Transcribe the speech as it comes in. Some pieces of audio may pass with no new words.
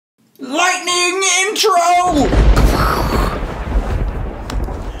Lightning intro!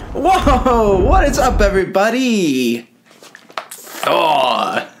 Whoa! What is up, everybody?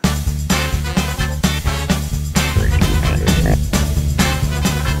 Thor!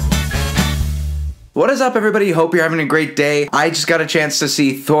 What is up, everybody? Hope you're having a great day. I just got a chance to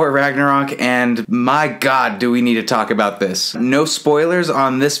see Thor Ragnarok, and my god, do we need to talk about this. No spoilers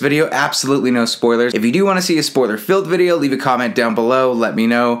on this video, absolutely no spoilers. If you do want to see a spoiler-filled video, leave a comment down below, let me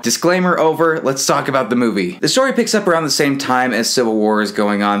know. Disclaimer over, let's talk about the movie. The story picks up around the same time as Civil War is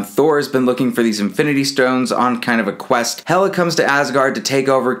going on. Thor has been looking for these Infinity Stones on kind of a quest. Hela comes to Asgard to take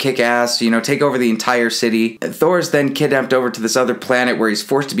over, kick ass, take over the entire city. Thor is then kidnapped over to this other planet where he's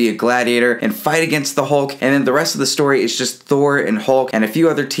forced to be a gladiator and fight against the Hulk, and then the rest of the story is just Thor and Hulk and a few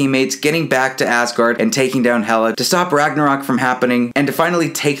other teammates getting back to Asgard and taking down Hela to stop Ragnarok from happening and to finally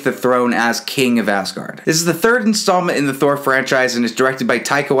take the throne as king of Asgard. This is the third installment in the Thor franchise and is directed by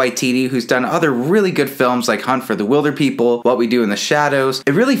Taika Waititi, who's done other really good films like Hunt for the Wilder People, What We Do in the Shadows.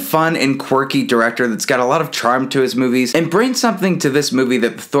 A really fun and quirky director that's got a lot of charm to his movies and brings something to this movie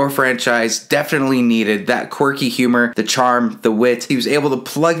that the Thor franchise definitely needed, that quirky humor, the charm, the wit. He was able to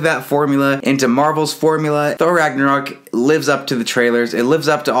plug that formula into Marvel's formula. Thor Ragnarok lives up to the trailers. It lives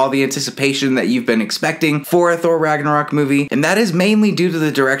up to all the anticipation that you've been expecting for a Thor Ragnarok movie, and that is mainly due to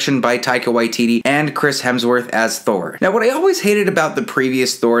the direction by Taika Waititi and Chris Hemsworth as Thor. Now, what I always hated about the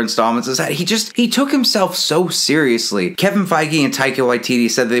previous Thor installments is that he took himself so seriously. Kevin Feige and Taika Waititi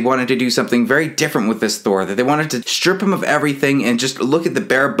said they wanted to do something very different with this Thor, that they wanted to strip him of everything and just look at the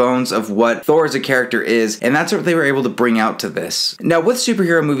bare bones of what Thor as a character is, and that's what they were able to bring out to this. Now, with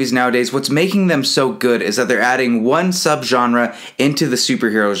superhero movies nowadays, what's making them so good is that they're adding one subgenre into the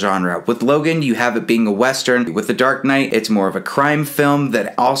superhero genre. With Logan, you have it being a western. With The Dark Knight, it's more of a crime film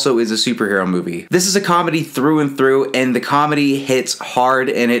that also is a superhero movie. This is a comedy through and through, and the comedy hits hard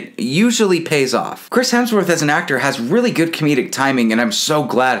and it usually pays off. Chris Hemsworth as an actor has really good comedic timing, and I'm so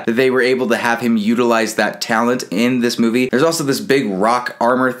glad that they were able to have him utilize that talent in this movie. There's also this big rock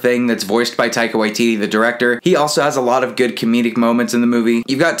armor thing that's voiced by Taika Waititi, the director. He also has a lot of good comedic moments in the movie.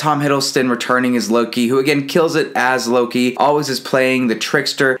 You've got Tom Hiddleston returning as Loki, who again kills it as Loki, always is playing the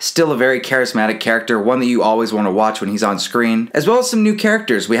trickster, still a very charismatic character, one that you always want to watch when he's on screen. As well as some new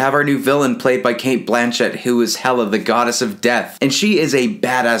characters. We have our new villain played by Cate Blanchett, who is Hela, the goddess of death, and she is a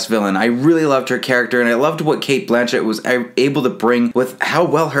badass villain. I really loved her character, and I loved what Cate Blanchett was able to bring with how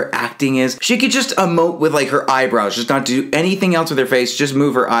well her acting is. She could just emote with like her eyebrows, just not do anything else with her face, just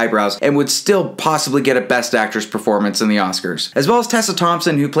move her eyebrows, and would still possibly get a Best Actress performance in the Oscars. As well as Tessa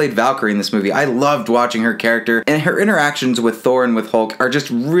Thompson, who played Valkyrie in this movie. I loved watching her character, and her interactions with Thor and with Hulk are just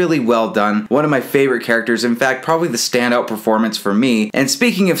really well done. One of my favorite characters, in fact, probably the standout performance for me. And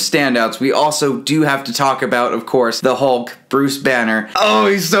speaking of standouts, we also do have to talk about, of course, the Hulk, Bruce Banner. Oh,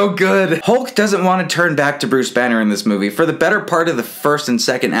 he's so good. Hulk doesn't want to turn back to Bruce Banner in this movie. For the better part of the first and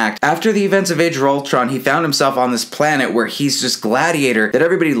second act, after the events of Age of Ultron, he found himself on this planet where he's just gladiator that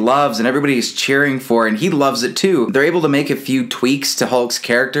everybody loves and everybody is cheering for, and he loves it too. They're able to make a few tweaks to Hulk's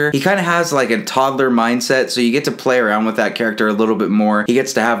character. He kind of has like a toddler mindset, so you get to play around with that character a little bit more. He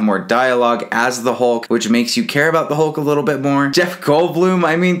gets to have more dialogue as the Hulk, which makes you care about the Hulk a little bit more. Jeff Goldblum,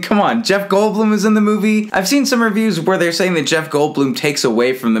 I mean, come on, Jeff Goldblum is in the movie. I've seen some reviews where they're saying that Jeff Goldblum takes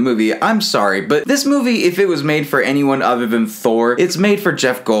away from the movie. I'm sorry, but this movie, if it was made for anyone other than Thor, it's made for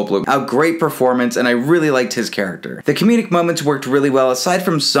Jeff Goldblum. A great performance, and I really liked his character. The comedic moments worked really well. Aside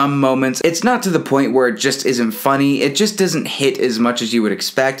from some moments, it's not to the point where it just isn't funny. It just doesn't hit as much as you would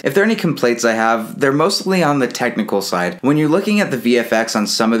expect. If there are any complaints I have, they're mostly on the technical side. When you're looking at the VFX on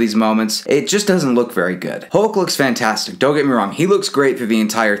some of these moments, it just doesn't look very good. Hulk looks fantastic, don't get me wrong, he looks great through the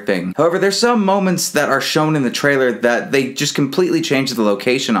entire thing. However, there's some moments that are shown in the trailer that they just completely change the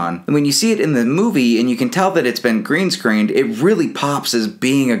location on. And when you see it in the movie and you can tell that it's been green screened, it really pops as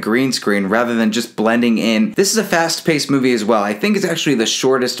being a green screen rather than just blending in. This is a fast-paced movie as well. I think it's actually the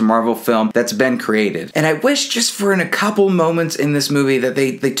shortest Marvel film that's been created. And I wish just for in a couple moments in this movie that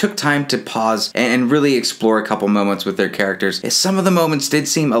they took time to pause and really explore a couple moments with their characters. Some of the moments did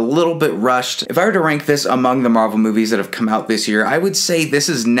seem a little bit rushed. If I were to rank this among the Marvel movies that have come out this year, I would say this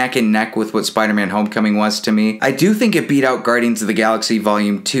is neck and neck with what Spider-Man Homecoming was to me. I do think it beat out Guardians of the Galaxy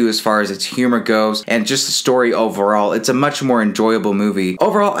Volume 2 as far as its humor goes and just the story overall. It's a much more enjoyable movie.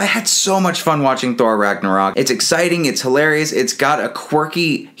 Overall, I had so much fun watching Thor Ragnarok. It's exciting, it's hilarious, it's got a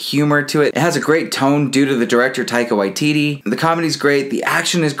quirky humor to it. It has a great tone due to the director Taika Waititi. The comedy's great, the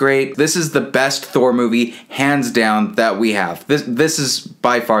action is great. This is the best Thor movie, hands down, that we have. This is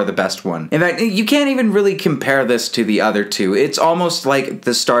by far the best one. In fact, you can't even really compare this to the other two. It's almost like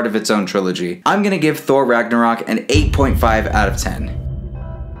the start of its own trilogy. I'm gonna give Thor Ragnarok an 8.5 out of 10.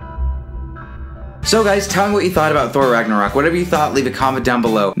 So guys, tell me what you thought about Thor Ragnarok. Whatever you thought, leave a comment down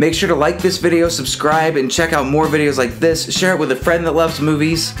below. Make sure to like this video, subscribe, and check out more videos like this. Share it with a friend that loves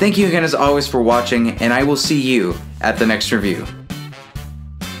movies. Thank you again as always for watching, and I will see you at the next review.